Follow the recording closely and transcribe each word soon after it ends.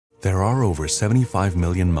There are over 75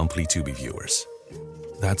 million monthly Tubi viewers.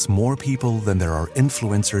 That's more people than there are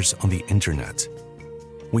influencers on the internet,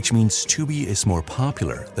 which means Tubi is more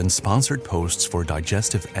popular than sponsored posts for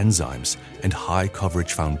digestive enzymes and high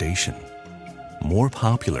coverage foundation. More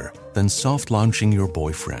popular than soft launching your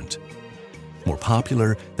boyfriend. More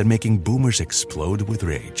popular than making boomers explode with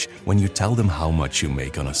rage when you tell them how much you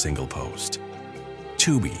make on a single post.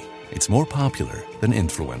 Tubi, it's more popular than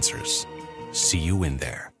influencers. See you in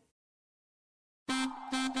there.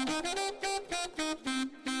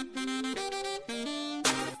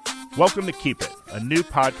 Welcome to Keep It, a new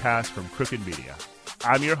podcast from Crooked Media.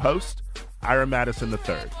 I'm your host, Ira Madison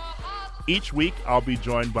III. Each week, I'll be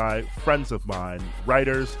joined by friends of mine,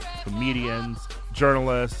 writers, comedians,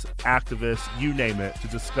 journalists, activists, you name it, to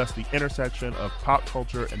discuss the intersection of pop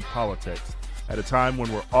culture and politics at a time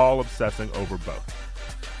when we're all obsessing over both.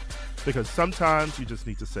 Because sometimes you just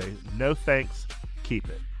need to say, no thanks, keep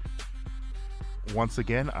it. Once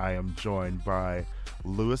again, I am joined by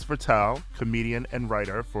Louis Virtel, comedian and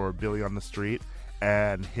writer for Billy on the Street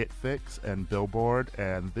and HitFix and Billboard.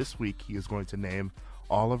 And this week he is going to name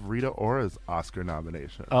all of Rita Ora's Oscar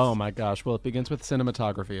nominations. Oh my gosh. Well, it begins with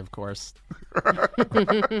cinematography, of course.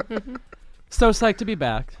 So psyched to be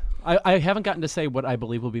back. I haven't gotten to say what I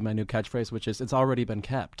believe will be my new catchphrase, which is, it's already been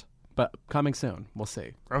kept. But coming soon. We'll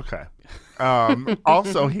see. Okay.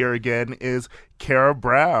 Also here again is Kara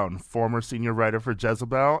Brown, former senior writer for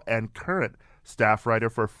Jezebel and current staff writer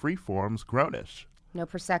for Freeform's Grownish. No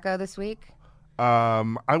Prosecco this week?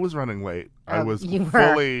 I was running late. Oh, I was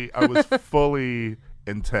fully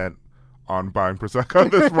intent on buying Prosecco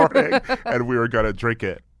this morning, and we were going to drink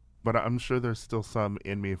it. But I'm sure there's still some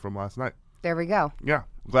in me from last night. There we go. Yeah.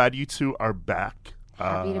 Glad you two are back.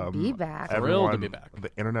 Happy to be back. Thrilled to be back.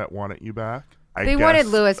 The internet wanted you back. They wanted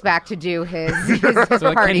Louis back to do his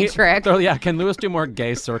party trick. Can Louis do more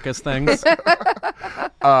gay circus things?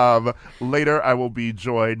 Later, I will be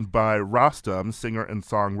joined by Rostam, singer and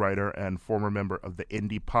songwriter and former member of the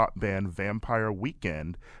indie pop band Vampire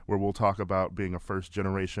Weekend, where we'll talk about being a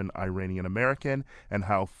first-generation Iranian American and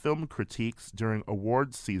how film critiques during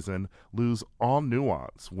awards season lose all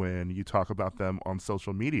nuance when you talk about them on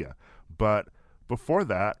social media. But before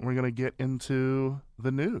that, we're going to get into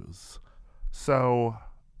the news. So,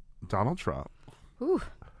 Donald Trump. Ooh.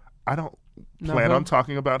 I don't plan on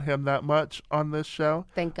talking about him that much on this show.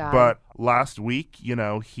 Thank God. But last week,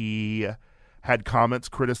 he had comments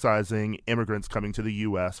criticizing immigrants coming to the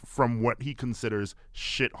U.S. from what he considers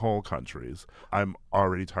shithole countries. I'm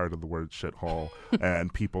already tired of the word shithole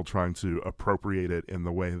and people trying to appropriate it in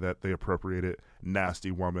the way that they appropriated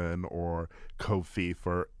nasty woman or Kofi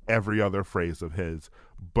for every other phrase of his.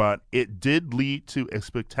 But it did lead to a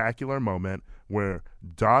spectacular moment where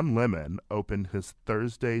Don Lemon opened his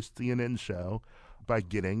Thursday CNN show by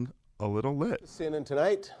getting a little lit. CNN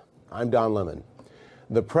Tonight, I'm Don Lemon.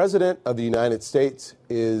 The President of the United States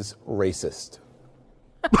is racist.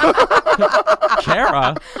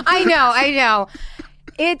 Kara? I know.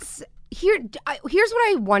 It's... Here's what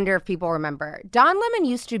I wonder if people remember. Don Lemon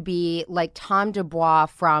used to be like Tom DuBois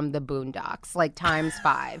from the Boondocks, like times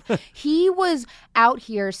 5. He was out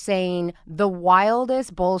here saying the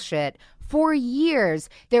wildest bullshit for years.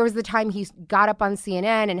 There was the time he got up on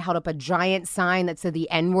CNN and held up a giant sign that said the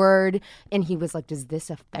N-word, and he was like, does this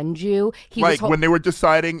offend you? When they were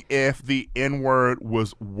deciding if the N-word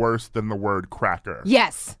was worse than the word cracker.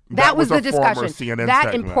 Yes, that was the discussion. CNN that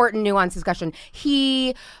segment. Important nuanced discussion.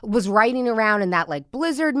 He was riding around in that like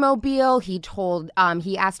Blizzard mobile. He told,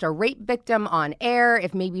 he asked a rape victim on air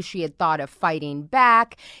if maybe she had thought of fighting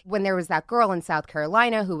back. When there was that girl in South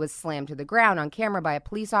Carolina who was slammed to the ground on camera by a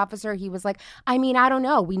police officer, he was like, I mean, I don't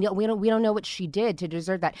know. We don't know what she did to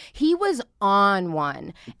deserve that. He was on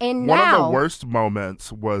one. And one now, of the worst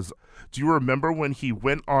moments was, do you remember when he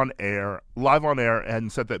went on air, live on air,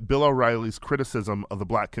 and said that Bill O'Reilly's criticism of the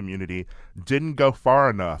black community didn't go far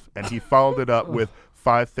enough, and he followed it up with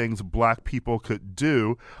 5 things black people could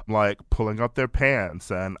do, like pulling up their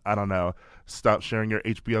pants and, I don't know, stop sharing your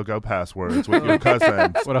HBO Go passwords with your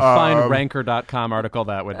cousins. What a fine Ranker.com article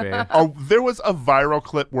that would be. There was a viral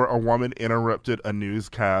clip where a woman interrupted a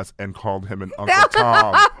newscast and called him an Uncle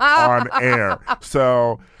Tom on air.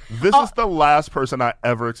 So this is the last person I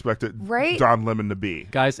ever expected Don Lemon to be.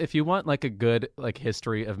 Guys, if you want like a good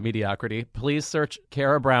history of mediocrity, please search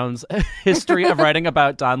Kara Brown's history of writing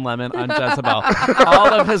about Don Lemon on Jezebel.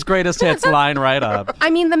 All of his greatest hits line right up. I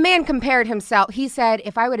mean, the man compared himself. He said,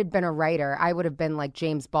 if I would have been a writer, I would have been like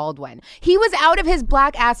James Baldwin. He was out of his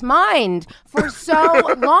black ass mind for so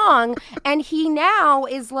long, and he now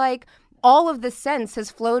is like all of the sense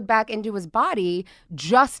has flowed back into his body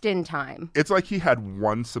just in time. It's like he had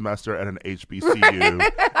one semester at an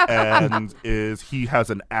HBCU and he has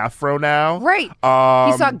an afro now. Right.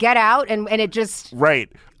 He saw Get Out and it just...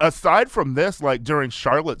 Right. Aside from this, like during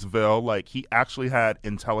Charlottesville, like he actually had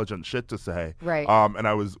intelligent shit to say. Right. And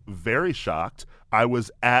I was very shocked. I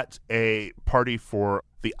was at a party for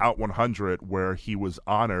the Out 100 where he was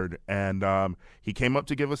honored, and he came up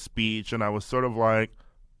to give a speech, and I was sort of like,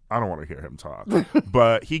 I don't want to hear him talk.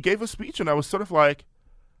 But he gave a speech, and I was sort of like,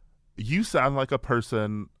 you sound like a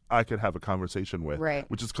person I could have a conversation with, right.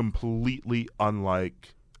 Which is completely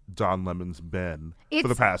unlike Don Lemon's been for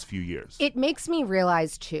the past few years. It makes me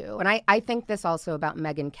realize, too, and I think this also about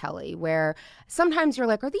Megyn Kelly, where sometimes you're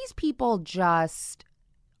like, are these people just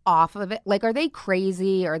off of it? Like, are they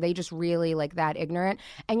crazy? Are they just really like that ignorant?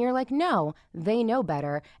 And you're like, no, they know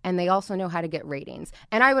better, and they also know how to get ratings.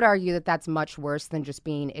 And I would argue that that's much worse than just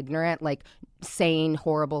being ignorant. Like, saying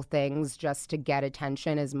horrible things just to get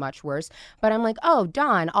attention is much worse. But I'm like, oh,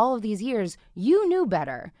 Don, all of these years, you knew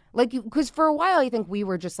better. Like, because for a while, I think we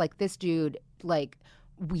were just like, this dude, like,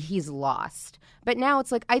 he's lost. But now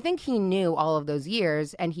it's like, I think he knew all of those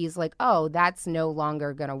years, and he's like, oh, that's no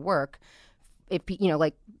longer gonna work. If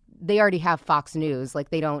like, they already have Fox News, like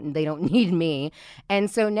they don't need me. And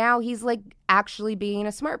so now he's like actually being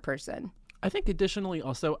a smart person. I think additionally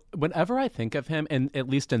also, whenever I think of him, and at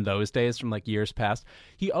least in those days from like years past,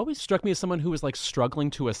 he always struck me as someone who was like struggling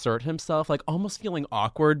to assert himself, like almost feeling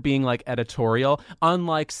awkward being like editorial,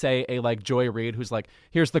 unlike say a like Joy Reid who's like,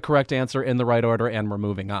 here's the correct answer in the right order and we're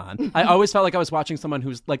moving on. I always felt like I was watching someone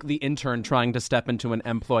who's like the intern trying to step into an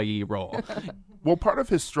employee role. Well, part of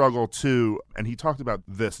his struggle, too, and he talked about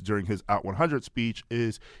this during his Out 100 speech,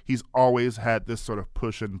 is he's always had this sort of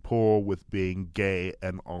push and pull with being gay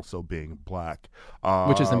and also being black.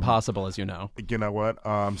 Which is impossible, as you know. You know what?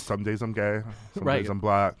 Some days I'm gay, some right. days I'm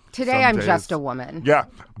black. Today I'm just a woman. Yeah,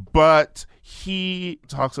 but he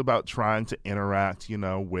talks about trying to interact,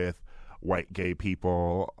 with white gay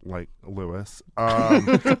people like Lewis, and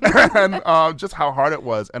just how hard it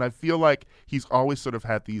was. And I feel like he's always sort of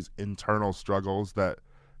had these internal struggles that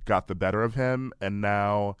got the better of him. And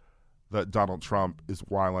now that Donald Trump is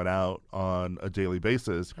wilding out on a daily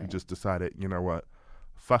basis, he just decided, you know what,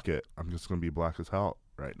 fuck it, I'm just going to be black as hell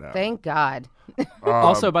right now. Thank God.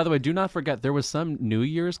 Also, by the way, do not forget, there was some New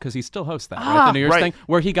Year's, because he still hosts that, right? The New Year's thing,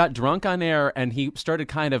 where he got drunk on air and he started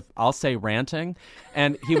kind of, I'll say, ranting.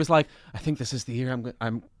 And he was like, I think this is the year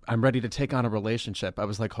I'm ready to take on a relationship. I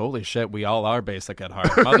was like, holy shit, we all are basic at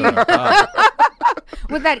heart. Mother of God.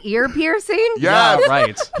 With that ear piercing? Yes. Yeah,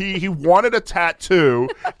 right. He wanted a tattoo,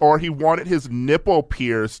 or he wanted his nipple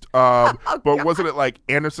pierced. But wasn't it like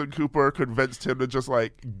Anderson Cooper convinced him to just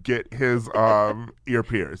like get his ear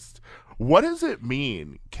pierced? What does it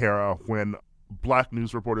mean, Kara, when black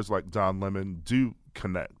news reporters like Don Lemon do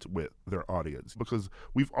connect with their audience? Because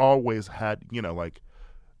we've always had, like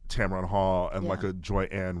Tamron Hall and like a Joy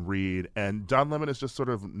Ann Reid, and Don Lemon has just sort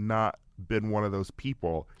of not been one of those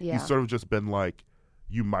people. Yeah. He's sort of just been like,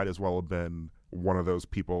 you might as well have been one of those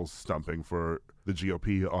people stumping for the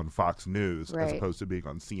GOP on Fox News as opposed to being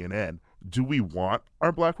on CNN. Do we want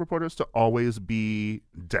our black reporters to always be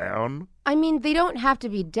down? I mean, they don't have to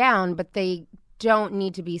be down, but they don't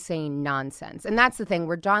need to be saying nonsense. And that's the thing,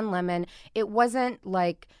 where Don Lemon, it wasn't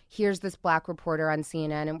like, here's this black reporter on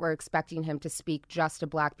CNN and we're expecting him to speak just to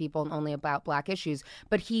black people and only about black issues.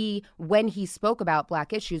 But when he spoke about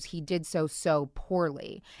black issues, he did so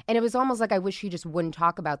poorly. And it was almost like, I wish he just wouldn't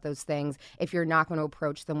talk about those things if you're not going to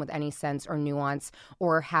approach them with any sense or nuance,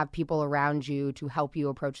 or have people around you to help you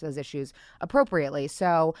approach those issues appropriately.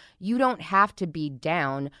 So you don't have to be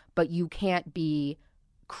down, but you can't be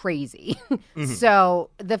crazy. So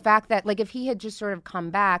the fact that, like, if he had just sort of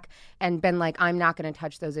come back and been like, I'm not going to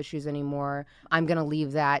touch those issues anymore, I'm going to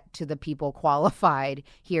leave that to the people qualified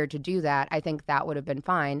here to do that, I think that would have been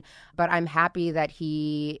fine. But I'm happy that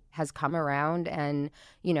he has come around and,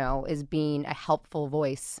 is being a helpful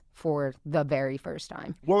voice for the very first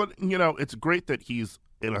time. Well, it's great that he's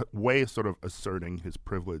in a way sort of asserting his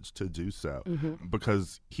privilege to do so,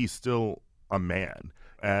 because he's still a man.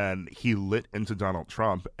 And he lit into Donald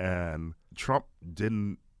Trump, and Trump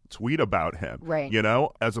didn't tweet about him, right?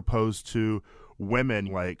 As opposed to women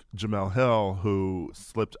like Jemele Hill, who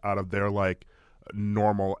slipped out of their like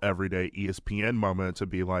normal everyday ESPN moment to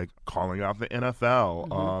be like calling out the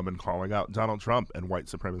NFL and calling out Donald Trump and white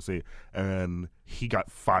supremacy, and he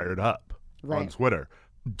got fired up on Twitter.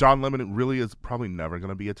 Don Lemon really is probably never going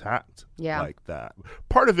to be attacked like that.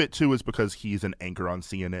 Part of it, too, is because he's an anchor on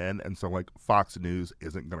CNN, and so, like, Fox News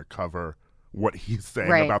isn't going to cover what he's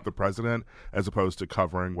saying about the president, as opposed to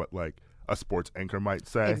covering what, like, a sports anchor might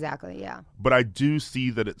say. Exactly, yeah. But I do see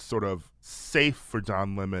that it's sort of safe for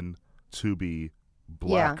Don Lemon to be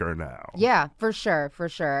blacker now. Yeah, for sure.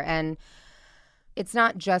 And it's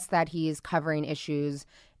not just that he's covering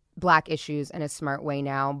black issues in a smart way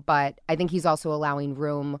now, but I think he's also allowing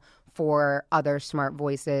room for other smart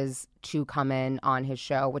voices to come in on his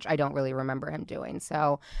show, which I don't really remember him doing.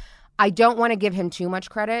 So I don't want to give him too much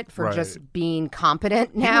credit for just being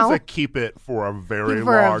competent now. He was a keep it for a very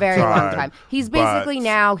long time. He's basically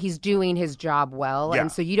now he's doing his job well,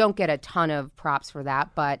 and so you don't get a ton of props for that,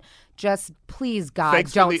 but just please God,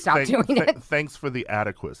 don't stop doing it. Thanks for the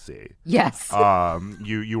adequacy. Yes.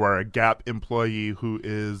 You are a Gap employee who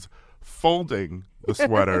is folding the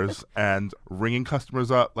sweaters and ringing customers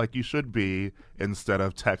up like you should be instead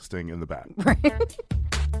of texting in the back. Right.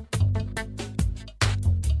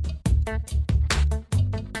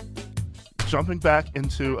 Jumping back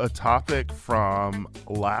into a topic from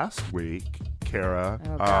last week, Kara,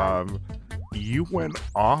 you went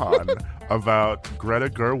on about Greta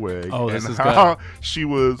Gerwig and how she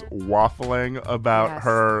was waffling about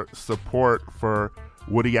her support for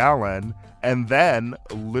Woody Allen. And then,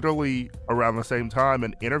 literally around the same time,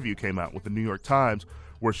 an interview came out with the New York Times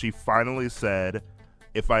where she finally said,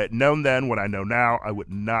 if I had known then what I know now, I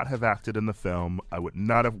would not have acted in the film. I would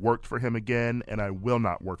not have worked for him again, and I will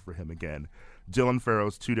not work for him again. Dylan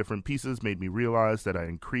Farrow's two different pieces made me realize that I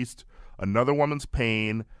increased another woman's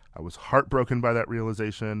pain. I was heartbroken by that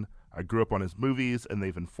realization. I grew up on his movies, and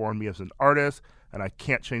they've informed me as an artist, and I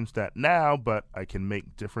can't change that now, but I can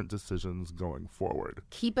make different decisions going forward.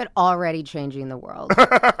 Keep it already changing the world.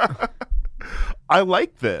 I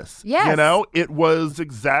like this. Yes. You know, it was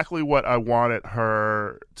exactly what I wanted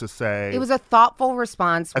her to say. It was a thoughtful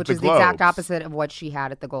response, which is the exact Globes. opposite of what she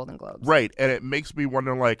had at the Golden Globes. Right. And it makes me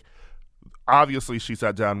wonder, like, obviously she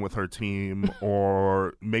sat down with her team,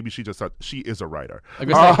 or maybe she just thought she is a writer.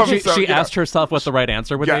 She asked herself what the right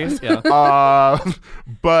answer would be. Yeah.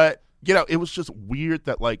 But, you know, it was just weird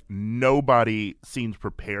that, like, nobody seemed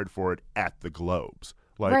prepared for it at the Globes.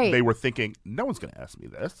 Like, they were thinking, no one's going to ask me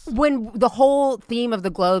this. When the whole theme of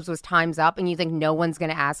the Globes was time's up, and you think no one's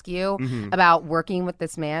going to ask you about working with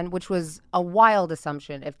this man, which was a wild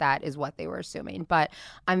assumption if that is what they were assuming. But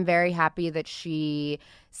I'm very happy that she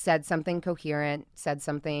said something coherent, said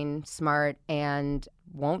something smart, and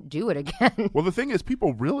won't do it again. Well, the thing is,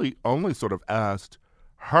 people really only sort of asked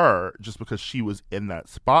her just because she was in that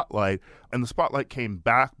spotlight. And the spotlight came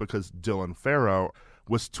back because Dylan Farrow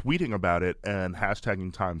was tweeting about it and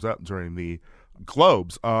hashtagging Time's Up during the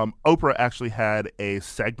Globes. Oprah actually had a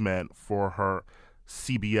segment for her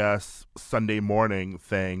CBS Sunday morning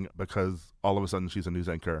thing because all of a sudden she's a news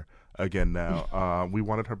anchor again now. We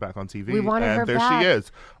wanted her back on TV. We wanted her there back. She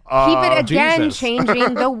is. Keep it again, Jesus.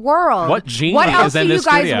 changing the world. What genie What else is in do you this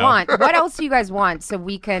guys studio? want? What else do you guys want so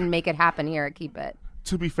we can make it happen here at Keep It?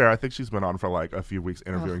 To be fair, I think she's been on for like a few weeks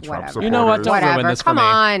interviewing Trump whatever. supporters. You know what? Don't ruin Whatever. this for Come me.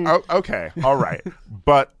 on. Oh, okay. All right.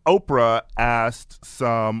 But Oprah asked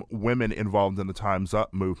some women involved in the Time's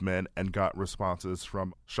Up movement and got responses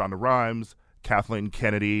from Shonda Rhimes, Kathleen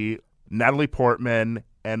Kennedy, Natalie Portman,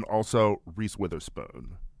 and also Reese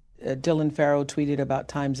Witherspoon. Dylan Farrow tweeted about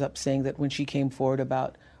Time's Up, saying that when she came forward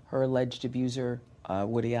about her alleged abuser,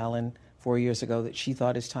 Woody Allen, 4 years ago, that she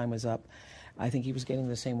thought his time was up. I think he was getting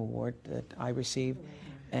the same award that I received.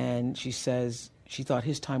 And she says she thought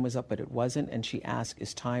his time was up, but it wasn't. And she asked,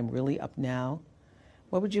 is time really up now?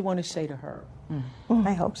 What would you want to say to her?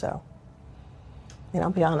 I hope so. I mean,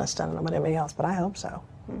 I'll be honest, I don't know about anybody else, but I hope so.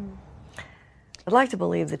 I'd like to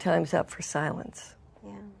believe the time's up for silence.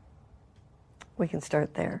 Yeah. We can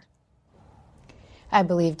start there. I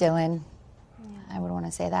believe Dylan. I would want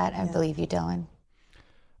to say that. I believe you, Dylan.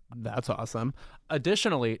 That's awesome.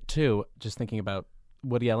 Additionally, too, just thinking about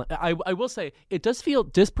Woody Allen, I will say it does feel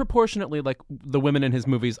disproportionately like the women in his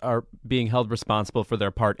movies are being held responsible for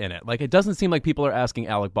their part in it. Like, it doesn't seem like people are asking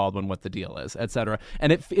Alec Baldwin what the deal is, etc.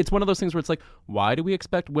 And it's one of those things where it's like, why do we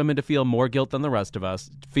expect women to feel more guilt than the rest of us?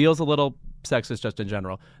 It feels a little sexist just in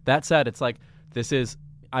general. That said, it's like, this is,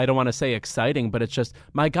 I don't want to say exciting, but it's just,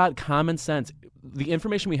 my God, common sense. The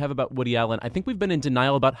information we have about Woody Allen, I think we've been in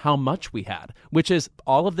denial about how much we had, which is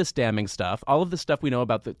all of this damning stuff, all of the stuff we know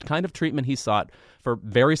about the kind of treatment he sought for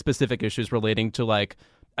very specific issues relating to, like,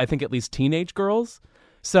 I think at least teenage girls.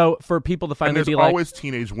 So for people to finally be like... there's always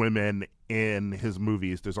teenage women in his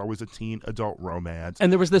movies. There's always a teen-adult romance.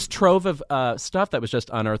 And there was this trove of stuff that was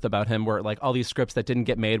just unearthed about him where, like, all these scripts that didn't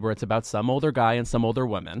get made where it's about some older guy and some older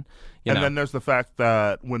woman. Then there's the fact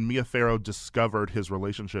that when Mia Farrow discovered his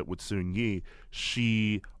relationship with Soon Yi,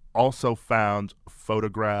 she also found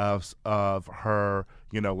photographs of her,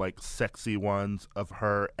 you know, like sexy ones of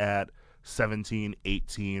her at 17,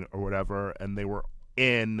 18 or whatever, and they were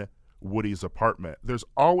in Woody's apartment. There's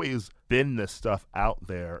always been this stuff out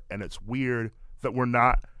there, and it's weird that we're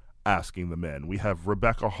not asking the men. We have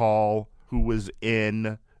Rebecca Hall, who was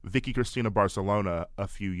in Vicky Cristina Barcelona a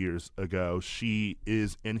few years ago. She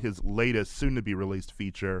is in his latest, soon-to-be-released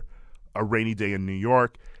feature, A Rainy Day in New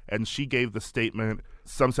York, and she gave the statement,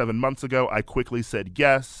 some 7 months ago, I quickly said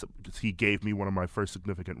yes, because he gave me one of my first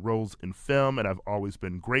significant roles in film, and I've always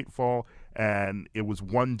been grateful, and it was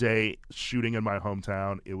one day shooting in my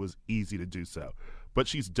hometown. It was easy to do so. But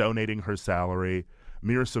she's donating her salary.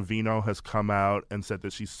 Mira Sorvino has come out and said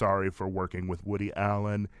that she's sorry for working with Woody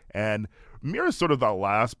Allen, and Mira's sort of the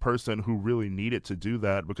last person who really needed to do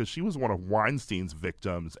that because she was one of Weinstein's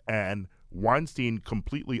victims, and Weinstein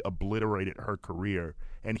completely obliterated her career,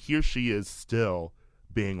 and here she is still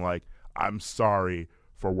being like, I'm sorry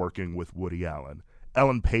for working with Woody Allen.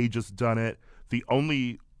 Ellen Page has done it. The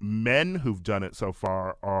only men who've done it so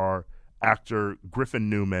far are actor Griffin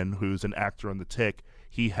Newman, who's an actor on The Tick.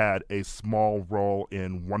 He had a small role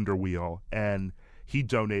in Wonder Wheel, and he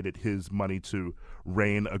donated his money to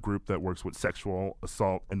RAINN, a group that works with sexual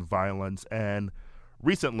assault and violence. And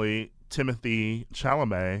recently, Timothée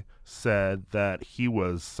Chalamet said that he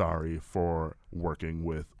was sorry for working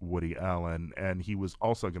with Woody Allen, and he was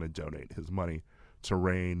also going to donate his money to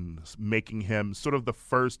RAINN, making him sort of the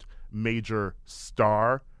first major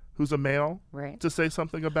star who's a male to say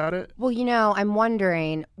something about it. Well, I'm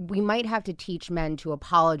wondering, we might have to teach men to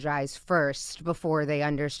apologize first before they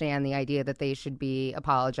understand the idea that they should be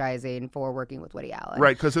apologizing for working with Woody Allen.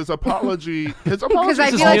 Right, because his apology because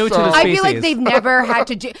I feel like they've never had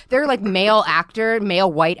to do, they're like male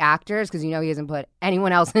white actors, because he hasn't put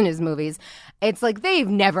anyone else in his movies. It's like they've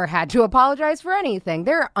never had to apologize for anything.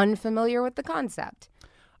 They're unfamiliar with the concept.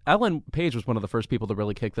 Ellen Page was one of the first people to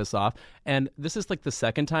really kick this off. And this is like the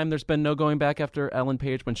second time there's been no going back after Ellen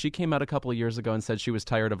Page. When she came out a couple of years ago and said she was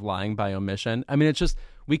tired of lying by omission. I mean, it's just,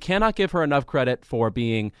 we cannot give her enough credit for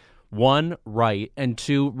being, one, right, and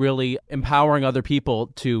two, really empowering other people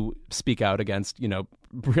to speak out against,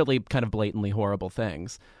 really kind of blatantly horrible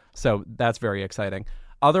things. So that's very exciting.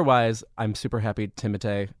 Otherwise, I'm super happy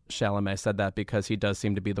Timothée Chalamet said that, because he does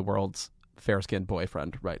seem to be the world's fair-skinned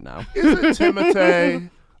boyfriend right now. Is it Timothée?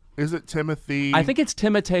 Is it Timothy? I think it's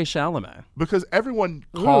Timothée Chalamet. Because everyone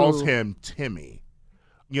calls him Timmy,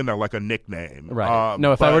 like a nickname. Right.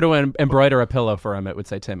 If I were to embroider a pillow for him, it would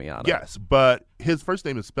say Timmy on it. Yes, but his first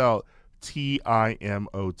name is spelled Timothe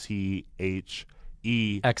apostrophe,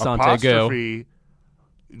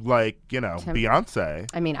 Beyonce.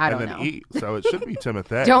 I mean, I don't know. E, so it should be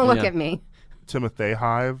Timothée. Don't look at me. Timothée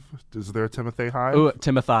Hive. Is there a Timothée Hive? Ooh,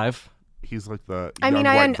 Timothive. He's like the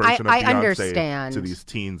white version of Beyonce understand. to these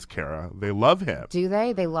teens, Kara. They love him. Do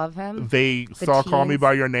they? They love him? They saw Call Me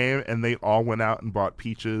By Your Name, and they all went out and bought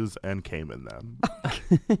peaches and came in them.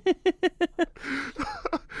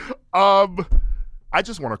 I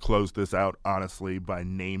just want to close this out, honestly, by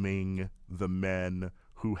naming the men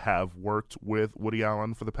who have worked with Woody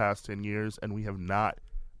Allen for the past 10 years, and we have not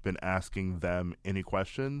been asking them any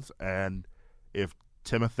questions. And if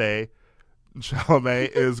Timothée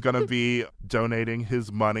Chalamet is going to be donating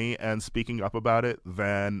his money and speaking up about it,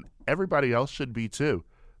 then everybody else should be too.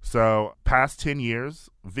 So past 10 years,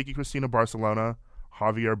 Vicky Cristina Barcelona,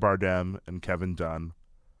 Javier Bardem, and Kevin Dunn.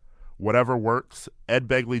 Whatever Works, Ed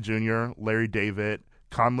Begley Jr., Larry David,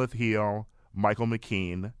 Conleth Heel, Michael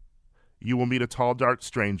McKean. You Will Meet a Tall, Dark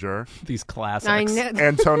Stranger. These classics. I know.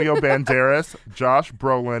 Antonio Banderas, Josh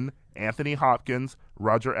Brolin, Anthony Hopkins,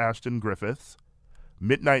 Roger Ashton Griffiths.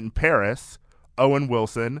 Midnight in Paris, Owen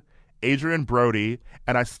Wilson, Adrian Brody,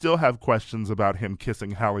 and I still have questions about him kissing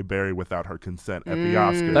Halle Berry without her consent at the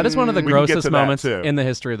Oscars. That is one of the grossest moments in the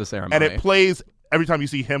history of the ceremony. And it plays every time you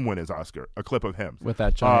see him win his Oscar, a clip of him with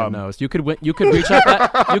that giant nose. You could reach up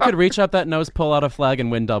that. You could reach up that nose, pull out a flag, and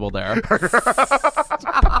win Double Dare.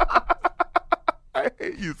 I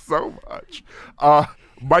hate you so much.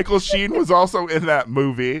 Michael Sheen was also in that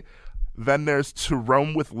movie. Then there's To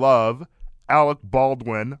Rome with Love, Alec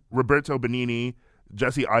Baldwin, Roberto Benigni,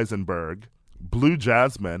 Jesse Eisenberg, Blue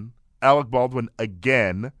Jasmine, Alec Baldwin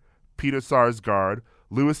again, Peter Sarsgaard,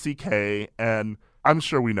 Louis C.K., and I'm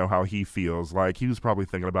sure we know how he feels. Like, he was probably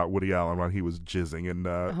thinking about Woody Allen while he was jizzing in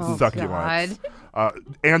Succulents.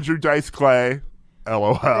 Andrew Dice Clay,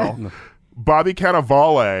 LOL. Bobby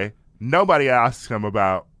Cannavale, nobody asks him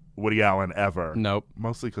about Woody Allen ever. Nope.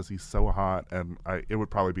 Mostly because he's so hot, and it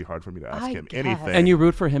would probably be hard for me to ask him anything. And you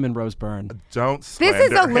root for him in Rose Byrne. Don't slander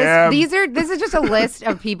This is a list. him. This is just a list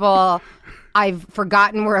of people I've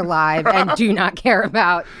forgotten we're alive and do not care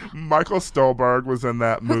about. Michael Stolberg was in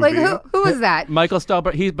that movie. Like, who is that? Michael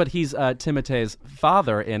Stolberg, he's Timothee's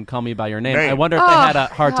father in Call Me By Your Name. Name. I wonder if they had a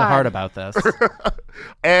heart-to-heart about this.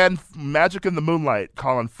 And Magic in the Moonlight,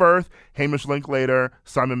 Colin Firth, Hamish Linklater,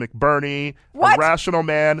 Simon McBurney, What? Irrational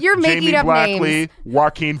Man, You're making Jamie up Blackley, names.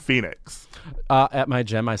 Joaquin Phoenix. At my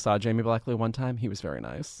gym, I saw Jamie Blackley one time. He was very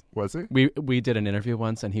nice. Was he? We did an interview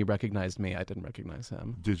once, and he recognized me. I didn't recognize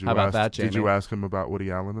him. Did you How about ask, that, Jamie? Did you ask him about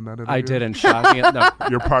Woody Allen in that interview? I didn't. Shocking. No.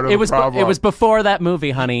 You're part of the problem. It was before that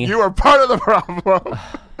movie, honey. You are part of the problem.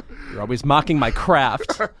 You're always mocking my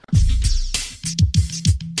craft.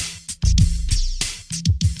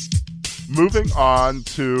 Moving on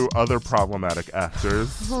to other problematic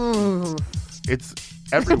actors. It's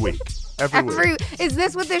every week. Every week. Is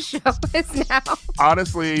this what this show is now?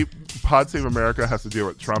 Honestly, Pod Save America has to deal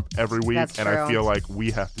with Trump every week, That's and true. I feel like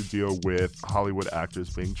we have to deal with Hollywood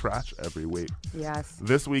actors being trash every week. Yes.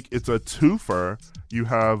 This week, it's a twofer. You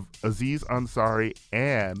have Aziz Ansari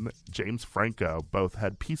and James Franco both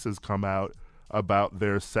had pieces come out about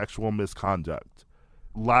their sexual misconduct.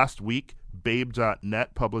 Last week,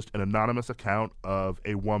 Babe.net published an anonymous account of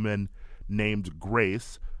a woman named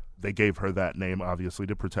Grace. They gave her that name, obviously,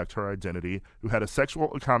 to protect her identity, who had a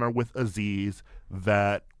sexual encounter with Aziz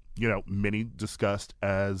that, many discussed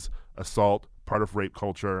as assault, part of rape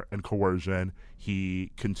culture, and coercion.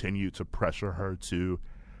 He continued to pressure her to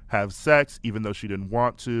have sex, even though she didn't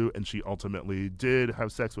want to, and she ultimately did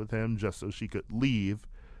have sex with him just so she could leave.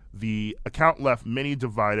 The account left many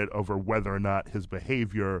divided over whether or not his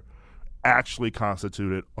behavior actually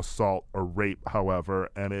constituted assault or rape, however,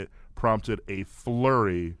 and it prompted a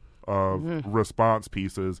flurry of response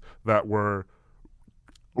pieces that were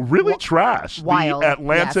really trash. Wild, The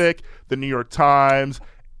Atlantic, the New York Times,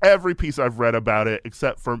 every piece I've read about it,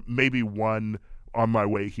 except for maybe one on my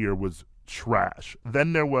way here, was trash.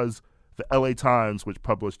 Then there was the LA Times, which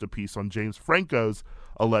published a piece on James Franco's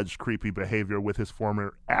alleged creepy behavior with his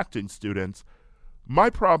former acting students.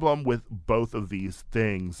 My problem with both of these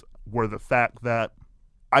things were the fact that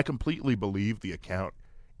I completely believe the account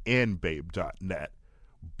in Babe.net,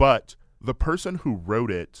 but the person who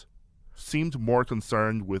wrote it seemed more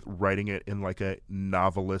concerned with writing it in like a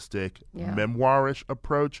novelistic, memoirish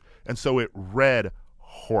approach, and so it read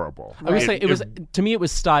horrible. I would say to me it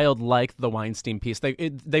was styled like the Weinstein piece.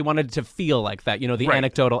 They wanted it to feel like that, the Right.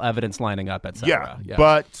 anecdotal evidence lining up, etc. Yeah,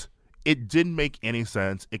 but it didn't make any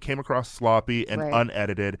sense. It came across sloppy and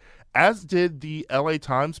unedited, as did the LA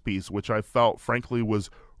Times piece, which I felt, frankly, was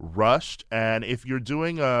rushed. And if you're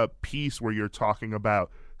doing a piece where you're talking about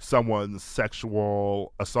someone's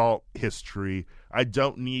sexual assault history, I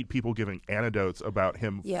don't need people giving anecdotes about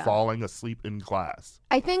him falling asleep in class.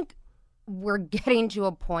 I think we're getting to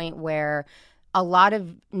a point where a lot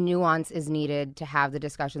of nuance is needed to have the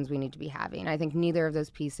discussions we need to be having. I think neither of those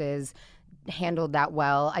pieces handled that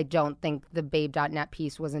well. I don't think the Babe.net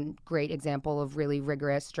piece was a great example of really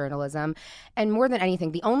rigorous journalism. And more than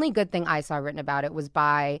anything, the only good thing I saw written about it was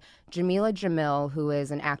by Jamila Jamil, who is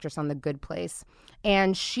an actress on The Good Place.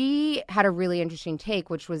 And she had a really interesting take,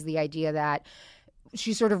 which was the idea that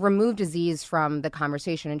she sort of removed Aziz from the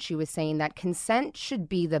conversation, and she was saying that consent should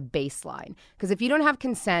be the baseline. Because if you don't have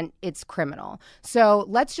consent, it's criminal. So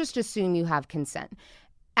let's just assume you have consent.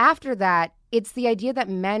 After that, it's the idea that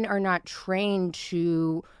men are not trained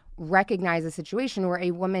to recognize a situation where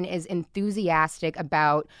a woman is enthusiastic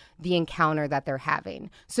about the encounter that they're having.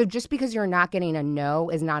 So just because you're not getting a no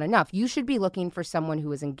is not enough. You should be looking for someone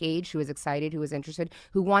who is engaged, who is excited, who is interested,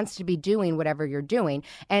 who wants to be doing whatever you're doing.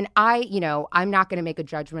 And I'm not going to make a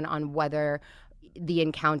judgment on whether the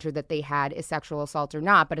encounter that they had is sexual assault or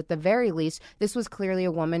not. But at the very least, this was clearly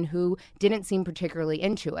a woman who didn't seem particularly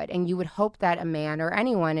into it. And you would hope that a man or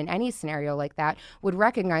anyone in any scenario like that would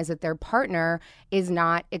recognize that their partner is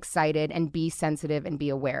not excited and be sensitive and be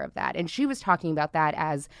aware of that. And she was talking about that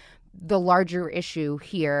as the larger issue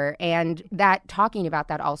here. And that talking about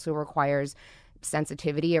that also requires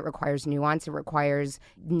sensitivity, it requires nuance, it requires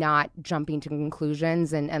not jumping to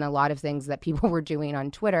conclusions and a lot of things that people were doing on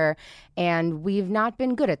Twitter. And we've not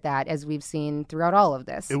been good at that, as we've seen throughout all of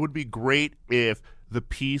this. It would be great if the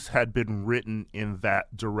piece had been written in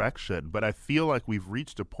that direction, but I feel like we've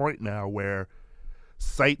reached a point now where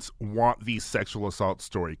sites want these sexual assault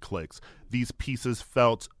story clicks. These pieces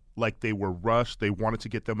felt like they were rushed. They wanted to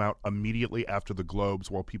get them out immediately after the Globes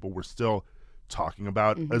while people were still talking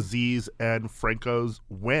about Aziz and Franco's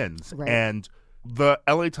wins. Right. And the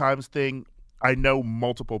LA Times thing, I know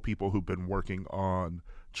multiple people who've been working on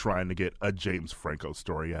trying to get a James Franco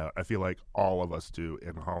story out. I feel like all of us do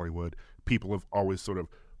in Hollywood. People have always sort of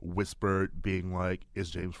whispered being like, is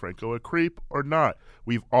James Franco a creep or not?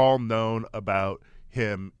 We've all known about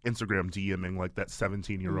him Instagram DMing like that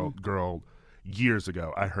 17-year-old girl years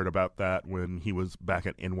ago. I heard about that when he was back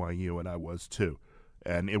at NYU, and I was too.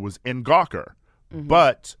 And it was in Gawker.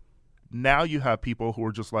 But now you have people who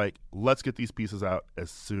are just like, let's get these pieces out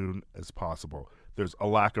as soon as possible. There's a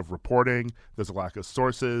lack of reporting. There's a lack of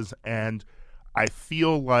sources. And I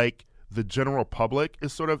feel like the general public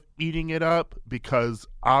is sort of eating it up because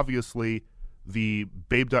obviously the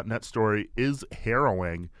Babe.net story is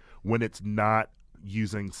harrowing when it's not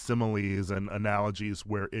using similes and analogies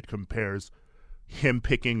where it compares him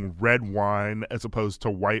picking red wine as opposed to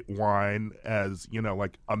white wine as, you know,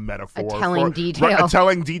 like a metaphor. A telling detail. A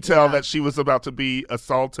telling detail that she was about to be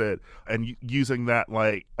assaulted, and using that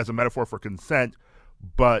like as a metaphor for consent.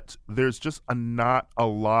 But there's just not a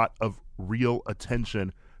lot of real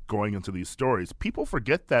attention going into these stories. People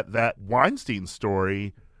forget that Weinstein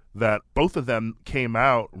story, that both of them came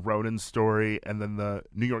out, Ronan's story and then the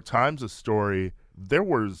New York Times' story, there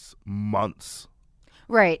was months.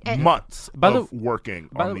 Right. And months of working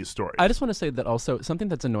on these stories. I just want to say that also something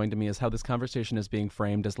that's annoying to me is how this conversation is being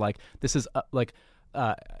framed as like this is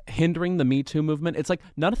hindering the Me Too movement. It's like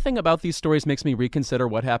nothing about these stories makes me reconsider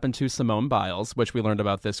what happened to Simone Biles, which we learned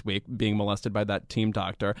about this week, being molested by that team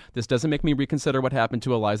doctor. This doesn't make me reconsider what happened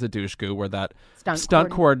to Eliza Dushku, where that stunt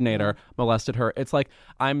coordinator molested her. It's like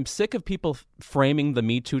I'm sick of people framing the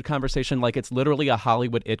Me Too conversation like it's literally a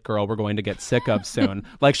Hollywood it girl we're going to get sick of soon.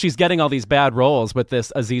 Like she's getting all these bad roles with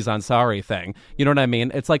this Aziz Ansari thing. You know what I mean?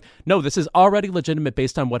 It's like, no, this is already legitimate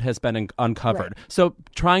based on what has been uncovered. Right. So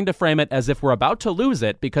trying to frame it as if we're about to lose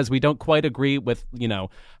it because we don't quite agree with, you know,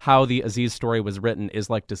 how the Aziz story was written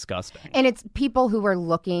is like disgusting. And it's people who are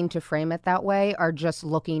looking to frame it that way are just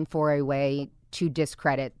looking for a way to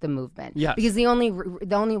discredit the movement. Yes. Because the only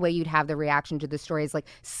way you'd have the reaction to the story is like,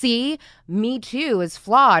 see, Me Too is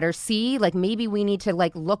flawed, or see, like maybe we need to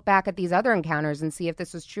like look back at these other encounters and see if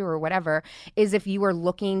this is true or whatever, is if you are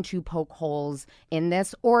looking to poke holes in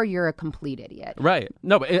this or you're a complete idiot. Right.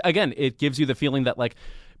 No, but again, it gives you the feeling that like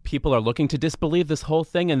people are looking to disbelieve this whole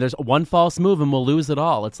thing and there's one false move and we'll lose it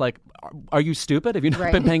all. It's like, are you stupid? Have you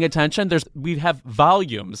not been paying attention? We have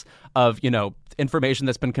volumes of, you know, information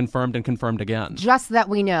that's been confirmed and confirmed again. Just that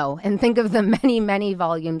we know, and think of the many, many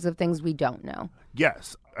volumes of things we don't know.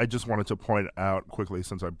 Yes. I just wanted to point out quickly,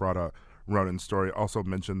 since I brought up Ronan's story, also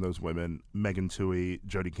mention those women, Megan Twohey,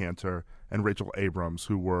 Jodi Kantor, and Rachel Abrams,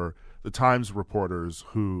 who were the Times reporters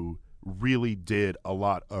who really did a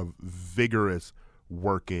lot of vigorous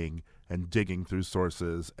working and digging through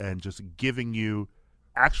sources and just giving you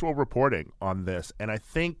actual reporting on this. And I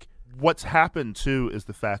think what's happened too is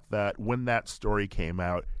the fact that when that story came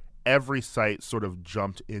out, every site sort of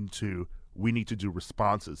jumped into, we need to do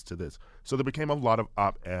responses to this. So there became a lot of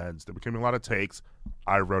op-eds, there became a lot of takes.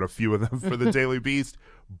 I wrote a few of them for the Daily Beast,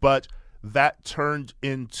 but that turned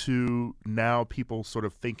into now people sort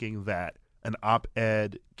of thinking that an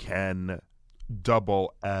op-ed can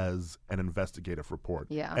double as an investigative report.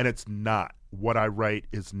 Yeah. And it's not. What I write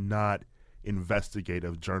is not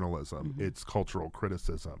investigative journalism. It's cultural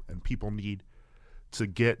criticism. And people need to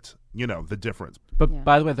get, you know, the difference. But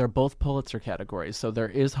by the way, they're both Pulitzer categories, so there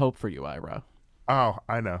is hope for you, Ira. Oh,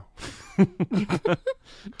 I know.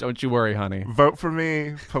 Don't you worry, honey. Vote for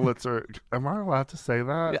me, Pulitzer. Am I allowed to say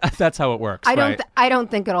that? That's how it works. I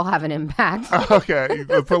don't think it'll have an impact. Okay.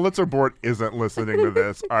 The Pulitzer board isn't listening to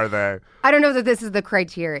this, are they? I don't know that this is the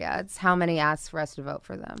criteria. It's how many ask for us to vote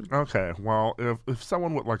for them. Okay. Well, if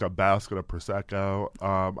someone with like a basket of Prosecco,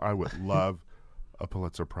 I would love a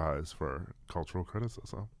Pulitzer Prize for cultural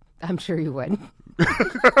criticism. I'm sure you would.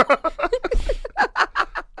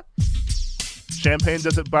 Champagne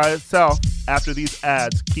does it by itself. After these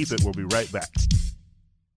ads, Keep It will be right back.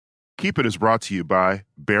 Keep It is brought to you by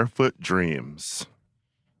Barefoot Dreams.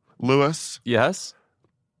 Lewis? Yes?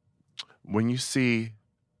 When you see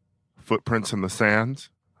footprints in the sand,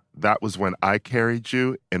 that was when I carried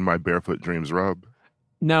you in my Barefoot Dreams robe.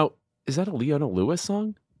 Now, is that a Leona Lewis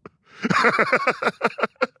song?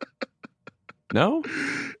 No?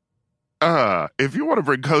 If you want to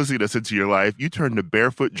bring coziness into your life, you turn to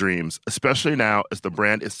Barefoot Dreams, especially now as the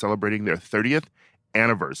brand is celebrating their 30th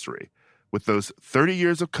anniversary. With those 30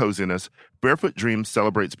 years of coziness, Barefoot Dreams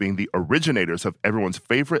celebrates being the originators of everyone's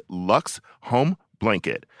favorite luxe home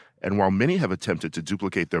blanket. And while many have attempted to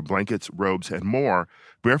duplicate their blankets, robes, and more,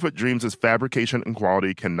 Barefoot Dreams' fabrication and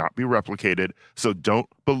quality cannot be replicated, so don't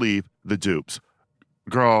believe the dupes.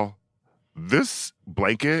 Girl, this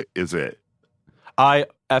blanket is it. I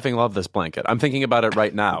effing love this blanket. I'm thinking about it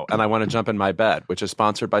right now, and I want to jump in my bed, which is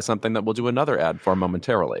sponsored by something that we'll do another ad for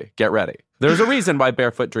momentarily. Get ready. There's a reason why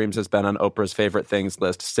Barefoot Dreams has been on Oprah's favorite things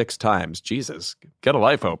list 6 times. Jesus, get a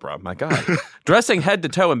life, Oprah. My God. Dressing head to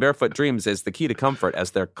toe in Barefoot Dreams is the key to comfort,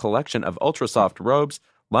 as their collection of ultra-soft robes,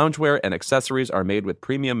 loungewear, and accessories are made with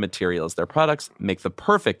premium materials. Their products make the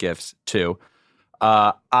perfect gifts, too.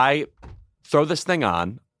 I throw this thing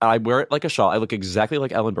on. I wear it like a shawl. I look exactly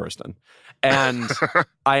like Ellen Burstyn. And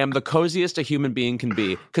I am the coziest a human being can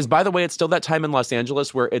be. Because, by the way, it's still that time in Los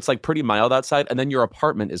Angeles where it's like pretty mild outside, and then your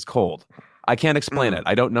apartment is cold. I can't explain it.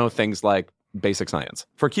 I don't know things like basic science.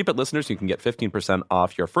 For Keep It listeners, you can get 15%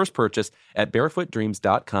 off your first purchase at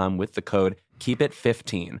barefootdreams.com with the code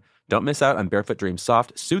KEEPIT15. Don't miss out on Barefoot Dreams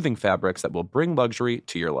soft, soothing fabrics that will bring luxury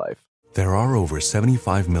to your life. There are over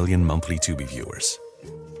 75 million monthly Tubi viewers.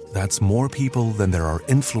 That's more people than there are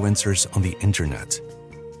influencers on the internet.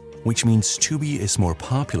 Which means Tubi is more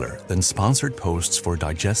popular than sponsored posts for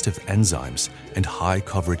digestive enzymes and high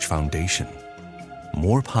coverage foundation.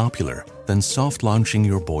 More popular than soft launching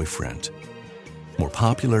your boyfriend. More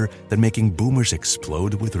popular than making boomers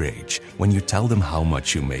explode with rage when you tell them how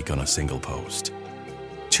much you make on a single post.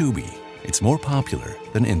 Tubi, it's more popular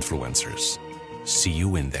than influencers. See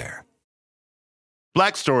you in there.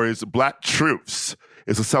 Black Stories, Black Truths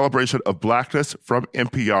is a celebration of Blackness from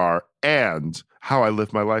NPR and how I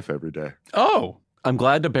live my life every day. Oh, I'm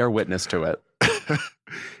glad to bear witness to it.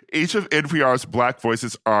 Each of NPR's Black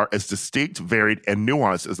voices are as distinct, varied, and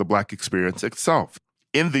nuanced as the Black experience itself.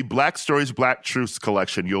 In the Black Stories, Black Truths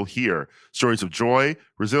collection, you'll hear stories of joy,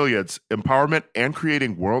 resilience, empowerment, and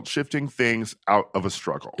creating world-shifting things out of a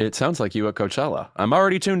struggle. It sounds like you at Coachella. I'm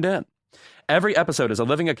already tuned in. Every episode is a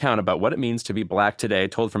living account about what it means to be Black today,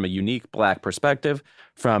 told from a unique Black perspective.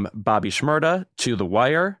 From Bobby Shmurda to The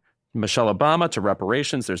Wire, Michelle Obama to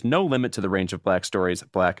reparations, there's no limit to the range of Black stories,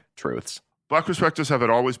 Black truths. Black perspectives haven't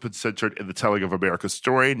always been centered in the telling of America's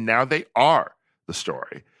story. Now they are the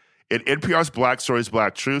story. In NPR's Black Stories,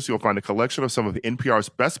 Black Truths, you'll find a collection of some of NPR's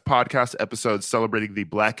best podcast episodes celebrating the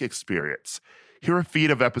Black experience. Hear a feed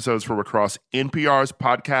of episodes from across NPR's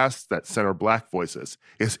podcasts that center Black voices.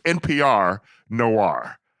 It's NPR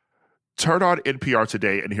Noir. Turn on NPR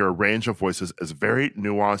today and hear a range of voices as varied,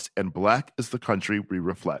 nuanced, and Black as the country we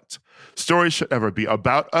reflect. Stories should never be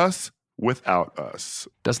about us without us.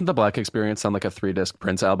 Doesn't the Black experience sound like a 3-disc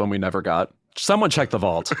Prince album we never got? Someone check the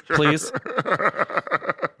vault, please.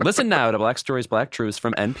 Listen now to Black Stories, Black Truths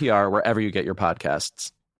from NPR wherever you get your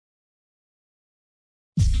podcasts.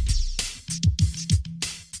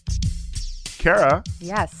 Kara.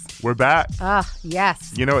 Yes. We're back.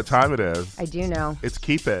 Yes. You know what time it is. I do know. It's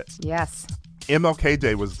Keep It. Yes. MLK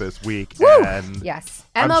Day was this week. Woo! And yes.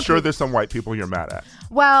 I'm sure there's some white people you're mad at.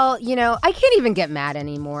 Well, you know, I can't even get mad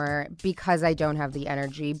anymore because I don't have the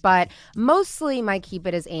energy. But mostly my Keep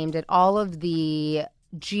It is aimed at all of the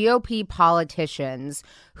GOP politicians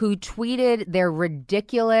who tweeted their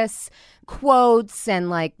ridiculous quotes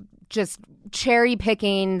and like just cherry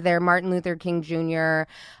picking their Martin Luther King Jr.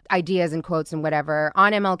 ideas and quotes and whatever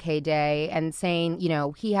on MLK Day and saying, you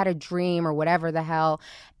know, he had a dream or whatever the hell.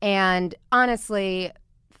 And honestly,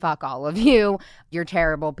 fuck all of you. You're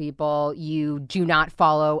terrible people. You do not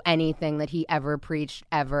follow anything that he ever preached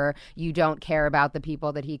ever. You don't care about the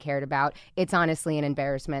people that he cared about. It's honestly an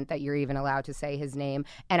embarrassment that you're even allowed to say his name.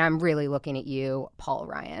 And I'm really looking at you, Paul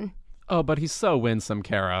Ryan. Oh, but he's so winsome,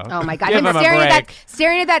 Kara. Oh my God! Give him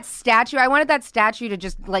staring at that statue. I wanted that statue to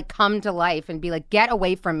just like come to life and be like, "Get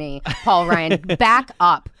away from me, Paul Ryan! Back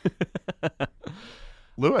up."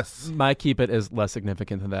 Lewis, my Keep It is less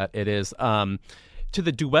significant than that. It is to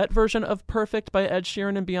the duet version of "Perfect" by Ed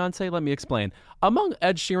Sheeran and Beyonce. Let me explain. Among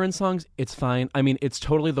Ed Sheeran songs, it's fine. I mean, it's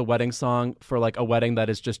totally the wedding song for like a wedding that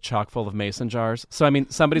is just chock full of mason jars. So I mean,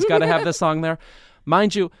 somebody's got to have this song there,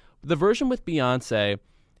 mind you. The version with Beyonce,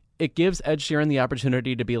 it gives Ed Sheeran the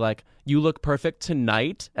opportunity to be like, you look perfect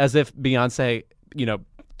tonight, as if Beyonce, you know,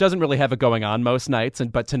 doesn't really have it going on most nights,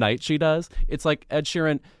 but tonight she does. It's like Ed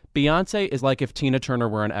Sheeran, Beyonce is like if Tina Turner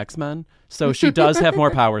were an X-Men, so she does have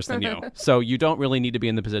more powers than you. So you don't really need to be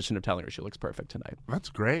in the position of telling her she looks perfect tonight. That's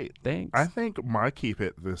great. Thanks. I think my Keep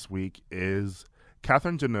It this week is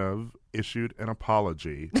Catherine Deneuve issued an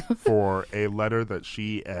apology for a letter that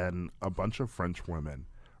she and a bunch of French women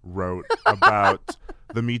wrote about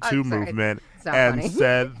the Me Too movement and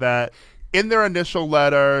said that in their initial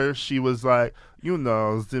letter, she was like, you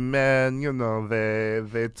know, the men, you know,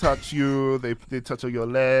 they touch you, they touch your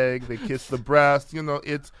leg, they kiss the breast, you know,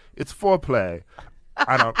 it's foreplay.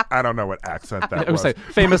 I don't know what accent that was. Like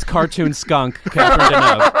famous cartoon skunk, Catherine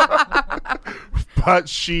Deneuve. But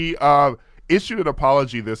she issued an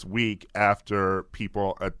apology this week after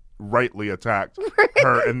people rightly attacked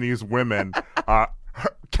her and these women.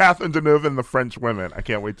 Catherine Deneuve and the French Women. I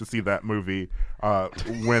can't wait to see that movie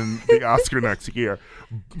win the Oscar next year.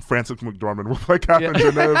 Frances McDormand will play Catherine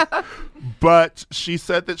Deneuve. But she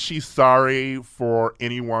said that she's sorry for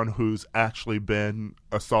anyone who's actually been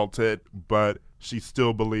assaulted, but she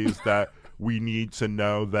still believes that we need to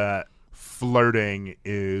know that flirting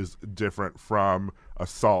is different from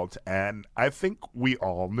assault, and I think we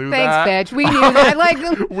all knew that. Thanks, bitch. We knew that.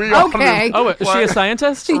 Like, we all okay. knew. Oh, is she a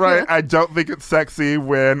scientist? Right. I don't think it's sexy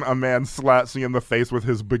when a man slaps me in the face with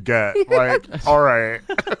his baguette. Like, all right.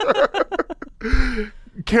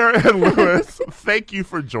 Kara and Louis, thank you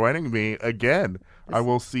for joining me again. I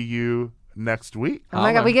will see you next week. Oh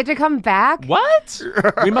my God, we get to come back? What?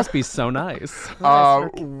 We must be so nice.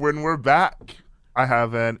 When we're back, I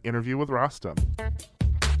have an interview with Rostam.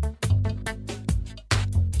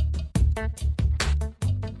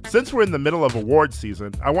 Since we're in the middle of award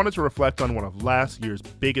season, I wanted to reflect on one of last year's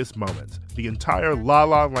biggest moments, the entire La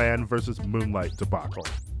La Land versus Moonlight debacle.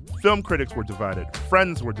 Film critics were divided,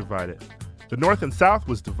 friends were divided, the North and South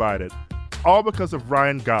was divided, all because of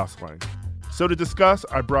Ryan Gosling. So to discuss,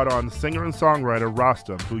 I brought on singer and songwriter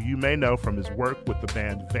Rostam, who you may know from his work with the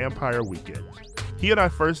band Vampire Weekend. He and I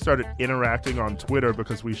first started interacting on Twitter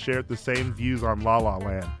because we shared the same views on La La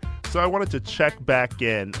Land. So I wanted to check back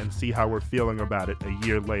in and see how we're feeling about it a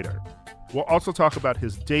year later. We'll also talk about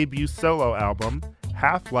his debut solo album,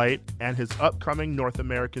 Half Light, and his upcoming North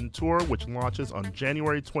American tour, which launches on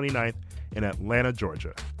January 29th in Atlanta,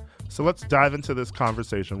 Georgia. So let's dive into this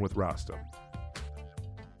conversation with Rostam.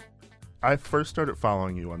 I first started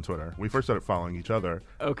following you on Twitter. We first started following each other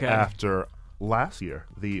after last year,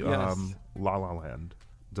 the La La Land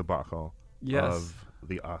debacle of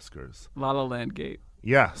the Oscars. La La Land Gate.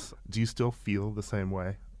 Yes. Do you still feel the same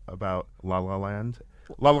way about La La Land?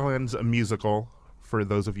 La La Land's a musical, for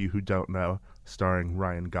those of you who don't know, starring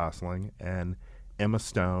Ryan Gosling and Emma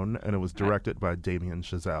Stone, and it was directed by Damien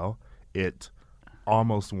Chazelle. It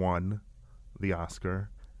almost won the Oscar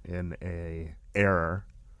in a error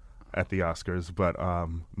at the Oscars, but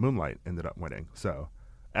Moonlight ended up winning. So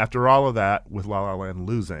after all of that, with La La Land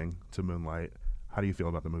losing to Moonlight, how do you feel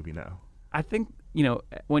about the movie now? I think,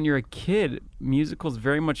 when you're a kid, musicals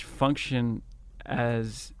very much function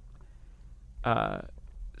as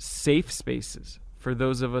safe spaces for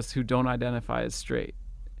those of us who don't identify as straight.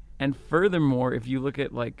 And furthermore, if you look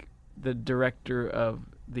at like the director of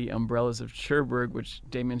The Umbrellas of Cherbourg, which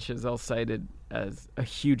Damien Chazelle cited as a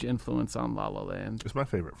huge influence on La La Land. It's my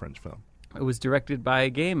favorite French film. It was directed by a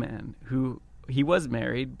gay man who, he was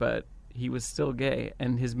married, but he was still gay.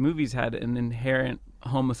 And his movies had an inherent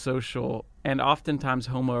homosocial and oftentimes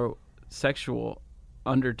homosexual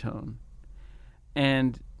undertone.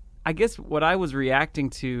 And I guess what I was reacting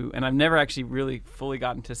to, and I've never actually really fully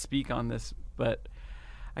gotten to speak on this, but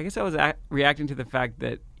I guess I was reacting to the fact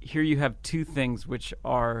that here you have two things which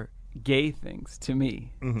are gay things to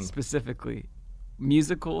me, specifically,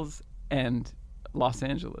 musicals and Los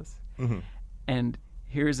Angeles. And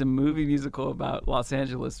here's a movie musical about Los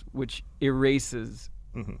Angeles which erases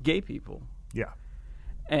gay people. Yeah.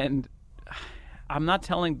 And I'm not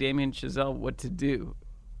telling Damien Chazelle what to do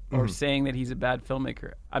or saying that he's a bad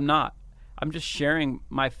filmmaker. I'm not. I'm just sharing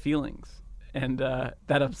my feelings, and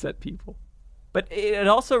that upset people. But it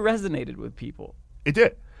also resonated with people. It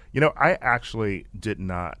did. I actually did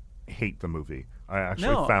not hate the movie. I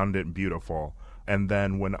actually found it beautiful. And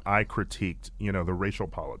then when I critiqued, the racial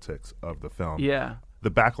politics of the film,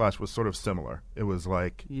 the backlash was sort of similar. It was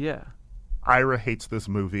like, Ira hates this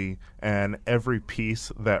movie, and every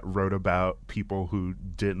piece that wrote about people who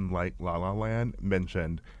didn't like La La Land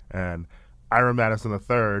mentioned, and Ira Madison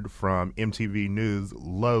III from MTV News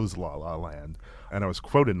loves La La Land. And I was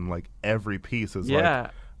quoted in like every piece as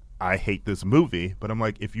like, I hate this movie. But I'm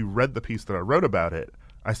like, if you read the piece that I wrote about it,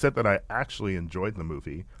 I said that I actually enjoyed the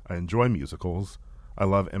movie. I enjoy musicals. I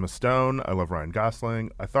love Emma Stone. I love Ryan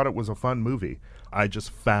Gosling. I thought it was a fun movie. I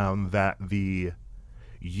just found that the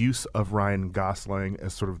use of Ryan Gosling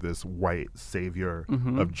as sort of this white savior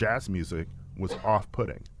of jazz music was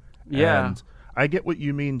off-putting. And I get what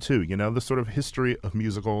you mean too. The sort of history of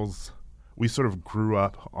musicals, we sort of grew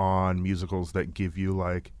up on musicals that give you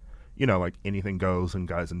like Anything Goes and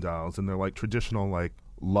Guys and Dolls, and they're like traditional like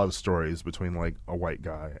love stories between like a white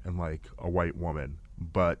guy and like a white woman.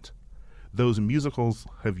 But those musicals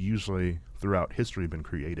have usually throughout history been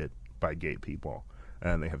created by gay people,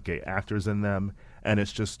 and they have gay actors in them. And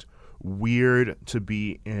it's just weird to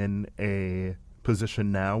be in a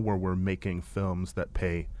position now where we're making films that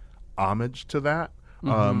pay homage to that,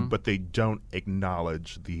 but they don't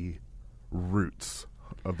acknowledge the roots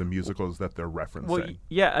of the musicals that they're referencing. Well,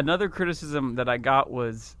 yeah, another criticism that I got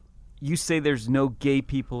was, you say there's no gay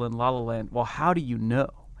people in La La Land. Well, how do you know?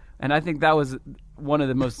 And I think that was one of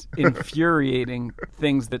the most infuriating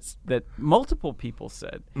things that multiple people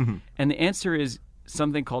said. Mm-hmm. And the answer is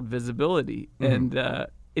something called visibility. Mm-hmm. And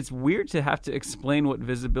it's weird to have to explain what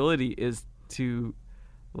visibility is to,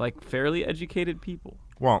 like, fairly educated people.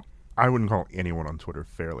 Well, I wouldn't call anyone on Twitter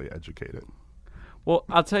fairly educated. Well,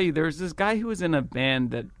 I'll tell you, there was this guy who was in a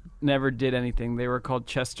band that never did anything. They were called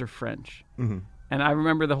Chester French. Mm-hmm. And I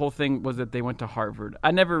remember the whole thing was that they went to Harvard.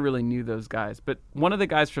 I never really knew those guys, but one of the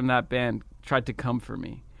guys from that band tried to come for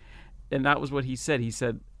me. And that was what he said. He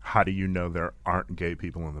said, how do you know there aren't gay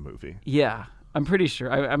people in the movie? Yeah, I'm pretty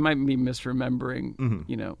sure. I might be misremembering,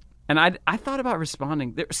 you know. And I thought about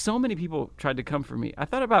responding. There so many people tried to come for me. I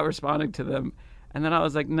thought about responding to them, and then I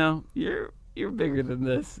was like, no, you're bigger than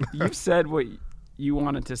this. You said what you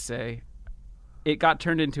wanted to say. It got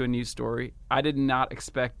turned into a news story. I did not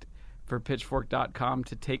expect for Pitchfork.com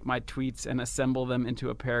to take my tweets and assemble them into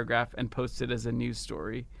a paragraph and post it as a news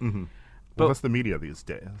story. Mm-hmm. Well, that's the media these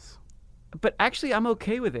days. But actually, I'm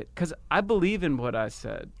okay with it because I believe in what I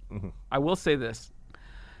said. Mm-hmm. I will say this.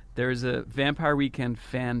 There's a Vampire Weekend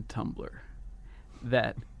fan Tumblr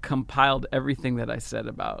that compiled everything that I said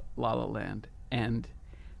about La La Land. And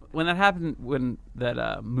when that happened, when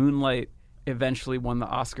that Moonlight eventually won the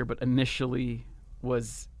Oscar, but initially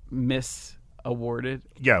was awarded.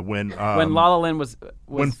 Yeah, when La La Land was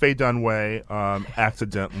when Faye Dunaway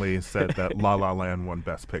accidentally said that La La Land won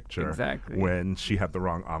Best Picture. Exactly. When she had the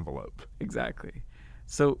wrong envelope. Exactly.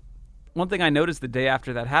 So one thing I noticed the day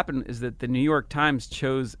after that happened is that the New York Times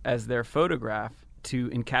chose as their photograph to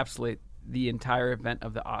encapsulate the entire event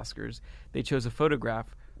of the Oscars. They chose a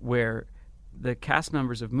photograph where the cast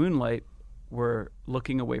members of Moonlight were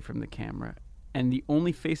looking away from the camera, and the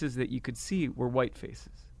only faces that you could see were white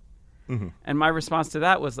faces. Mm-hmm. And my response to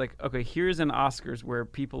that was like, okay, here's an Oscars where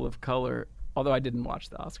people of color, although I didn't watch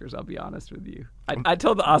the Oscars, I'll be honest with you. I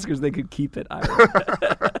told the Oscars they could keep it.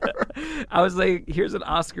 I was like, here's an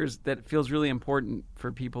Oscars that feels really important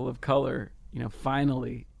for people of color. You know,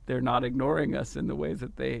 finally, they're not ignoring us in the ways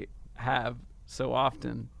that they have so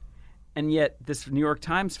often. And yet this New York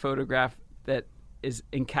Times photograph that is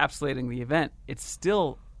encapsulating the event, it's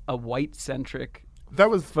still a white-centric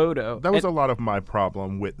photo. That was a lot of my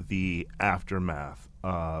problem with the aftermath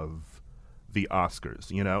of the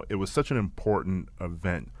Oscars. You know, it was such an important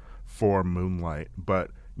event for Moonlight,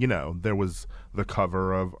 but, you know, there was the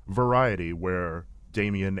cover of Variety where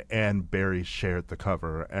Damien and Barry shared the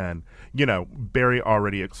cover. And, you know, Barry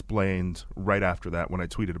already explained right after that when I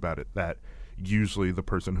tweeted about it that usually the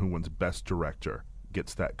person who wins Best Director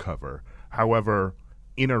gets that cover. However,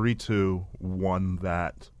 Inarritu won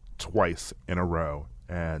that twice in a row,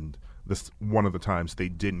 and this one of the times they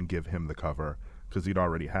didn't give him the cover because he'd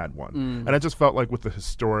already had one. And I just felt like with the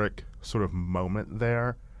historic sort of moment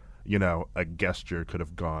there, you know, a gesture could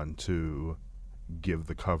have gone to give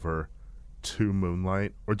the cover to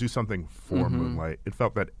Moonlight or do something for Moonlight. It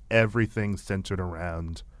felt that everything centered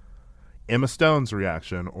around Emma Stone's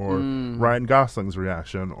reaction or Ryan Gosling's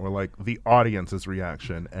reaction or like the audience's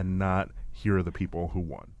reaction, and not here are the people who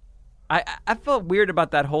won. I felt weird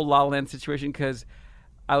about that whole La La Land situation because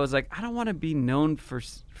I was like, I don't want to be known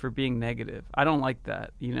for being negative. I don't like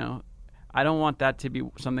that, you know. I don't want that to be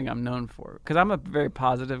something I'm known for because I'm a very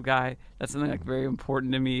positive guy. That's something like very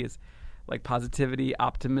important to me is like positivity,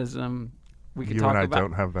 optimism. We can you talk and I about,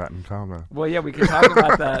 don't have that in common. Well, yeah, we can talk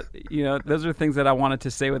about that. You know, those are things that I wanted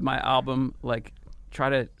to say with my album, like try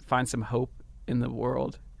to find some hope in the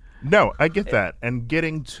world. No, I get that. And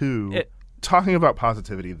getting to talking about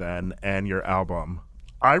positivity then and your album,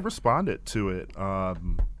 I responded to it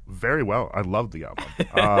very well. I loved the album.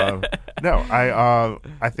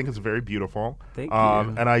 I think it's very beautiful. Thank you.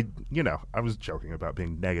 And I was joking about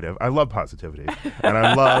being negative. I love positivity. And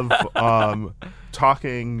I love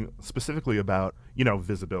talking specifically about, you know,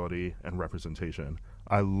 visibility and representation.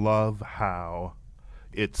 I love how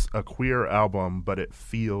it's a queer album, but it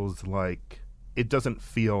feels like, it doesn't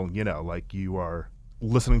feel, you know, like you are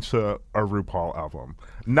listening to a RuPaul album.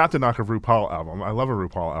 Not to knock a RuPaul album. I love a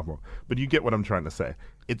RuPaul album. But you get what I'm trying to say.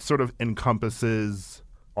 It sort of encompasses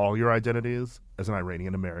all your identities as an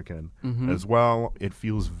Iranian American as well. It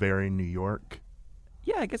feels very New York.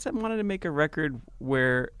 Yeah, I guess I wanted to make a record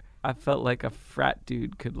where I felt like a frat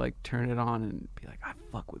dude could like turn it on and be like, I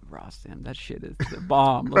fuck with Rostam. That shit is the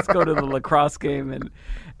bomb. Let's go to the lacrosse game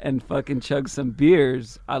and fucking chug some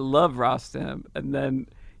beers. I love Rostam. And then,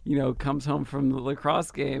 you know, comes home from the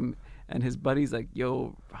lacrosse game and his buddy's like,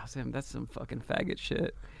 yo, Rostam, that's some fucking faggot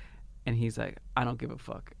shit. And he's like, I don't give a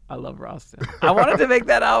fuck. I love Rostam. I wanted to make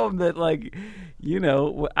that album that, like, you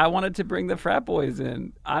know, I wanted to bring the frat boys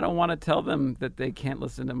in. I don't want to tell them that they can't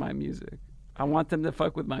listen to my music. I want them to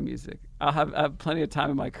fuck with my music. I have plenty of time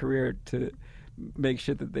in my career to make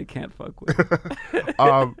shit that they can't fuck with.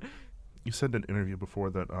 You said in an interview before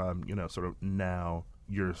that, you know, sort of now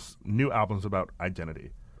your new album's about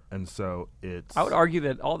identity. And so it's... I would argue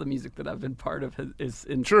that all the music that I've been part of is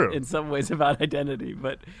in some ways about identity,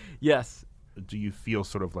 but yes. Do you feel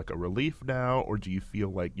sort of like a relief now, or do you feel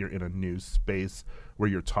like you're in a new space where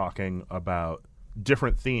you're talking about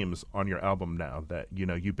different themes on your album now that, you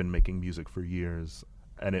know, you've been making music for years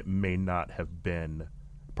and it may not have been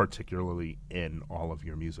particularly in all of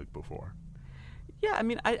your music before? Yeah, I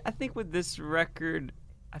mean, I think with this record,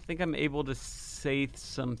 I think I'm able to say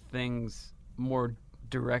some things more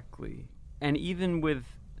directly. And even with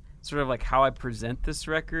sort of like how I present this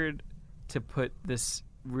record, to put this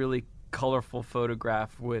really colorful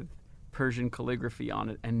photograph with Persian calligraphy on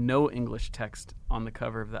it and no English text on the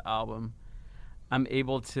cover of the album, I'm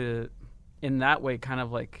able to, in that way, kind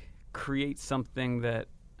of like create something that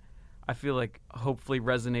I feel like hopefully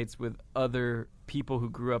resonates with other people who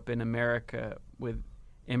grew up in America with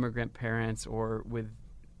immigrant parents or with,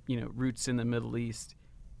 you know, roots in the Middle East.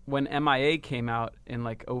 When MIA came out in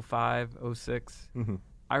like 05, 06,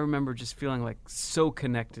 I remember just feeling like so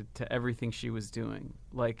connected to everything she was doing,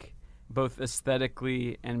 like both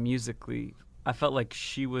aesthetically and musically. I felt like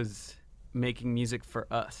she was making music for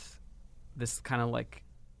us, this kind of like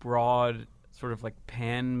broad sort of like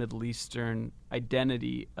pan-Middle Eastern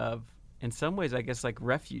identity of, in some ways, I guess, like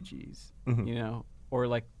refugees, you know, or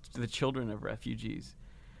like the children of refugees.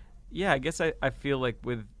 Yeah, I guess I feel like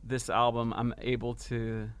with this album, I'm able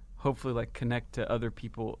to hopefully like connect to other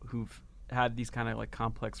people who've had these kind of like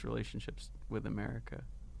complex relationships with America,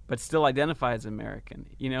 but still identify as American,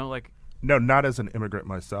 you know, like. No, not as an immigrant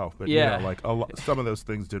myself, but yeah, you know, like some of those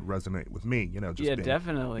things did resonate with me, you know, just being,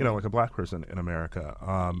 definitely, you know, like a black person in America.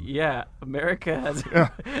 Yeah, America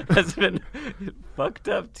has been fucked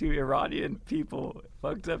up to Iranian people,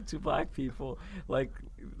 fucked up to black people. Like,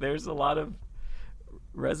 there's a lot of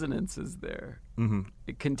resonances there.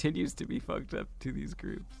 It continues to be fucked up to these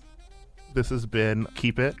groups. This has been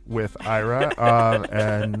Keep It with Ira,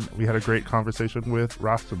 and we had a great conversation with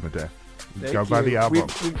Rostam today. Go buy the album.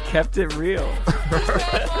 We kept it real.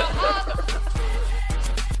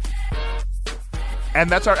 And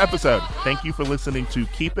that's our episode. Thank you for listening to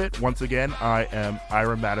Keep It. Once again, I am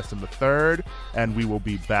Ira Madison III, and we will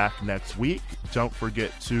be back next week. Don't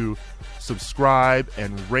forget to subscribe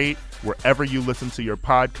and rate wherever you listen to your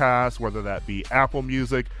podcast, whether that be Apple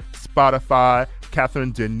Music, Spotify,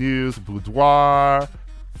 Catherine Deneuve's Boudoir.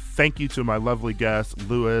 Thank you to my lovely guests,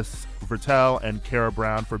 Louis Virtel and Kara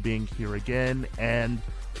Brown, for being here again, and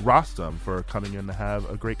Rostam for coming in to have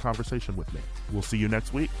a great conversation with me. We'll see you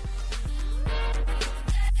next week.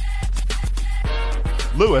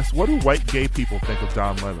 Louis, what do white gay people think of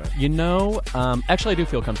Don Lemon? You know, actually I do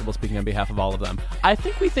feel comfortable speaking on behalf of all of them. I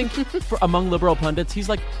think we think among liberal pundits, he's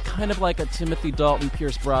like kind of like a Timothy Dalton,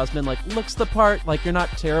 Pierce Brosnan, like looks the part, like you're not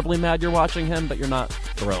terribly mad you're watching him, but you're not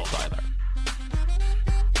thrilled either.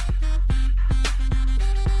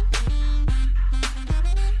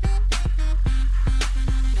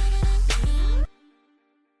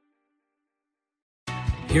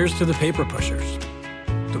 Here's to the paper pushers,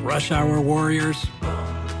 the rush hour warriors,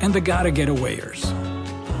 and the gotta get awayers.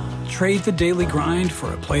 Trade the daily grind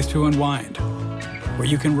for a place to unwind, where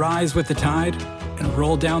you can rise with the tide and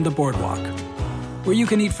roll down the boardwalk, where you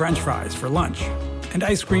can eat French fries for lunch and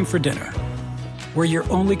ice cream for dinner, where your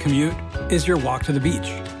only commute is your walk to the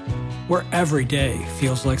beach, where every day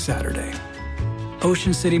feels like Saturday.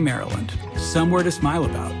 Ocean City, Maryland, somewhere to smile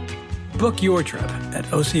about. Book your trip at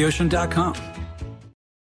OCOcean.com.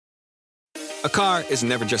 A car is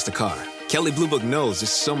never just a car. Kelley Blue Book knows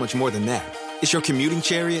it's so much more than that. It's your commuting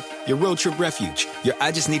chariot, your road trip refuge, your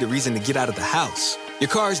I just need a reason to get out of the house. Your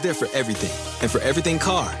car is there for everything. And for everything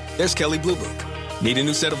car, there's Kelley Blue Book. Need a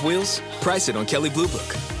new set of wheels? Price it on Kelley Blue Book.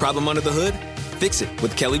 Problem under the hood? Fix it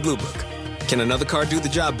with Kelley Blue Book. Can another car do the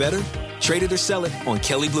job better? Trade it or sell it on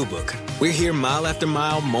Kelley Blue Book. We're here mile after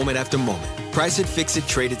mile, moment after moment. Price it, fix it,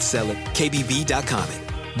 trade it, sell it. KBB.com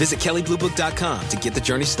it. Visit KelleyBlueBook.com to get the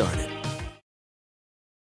journey started.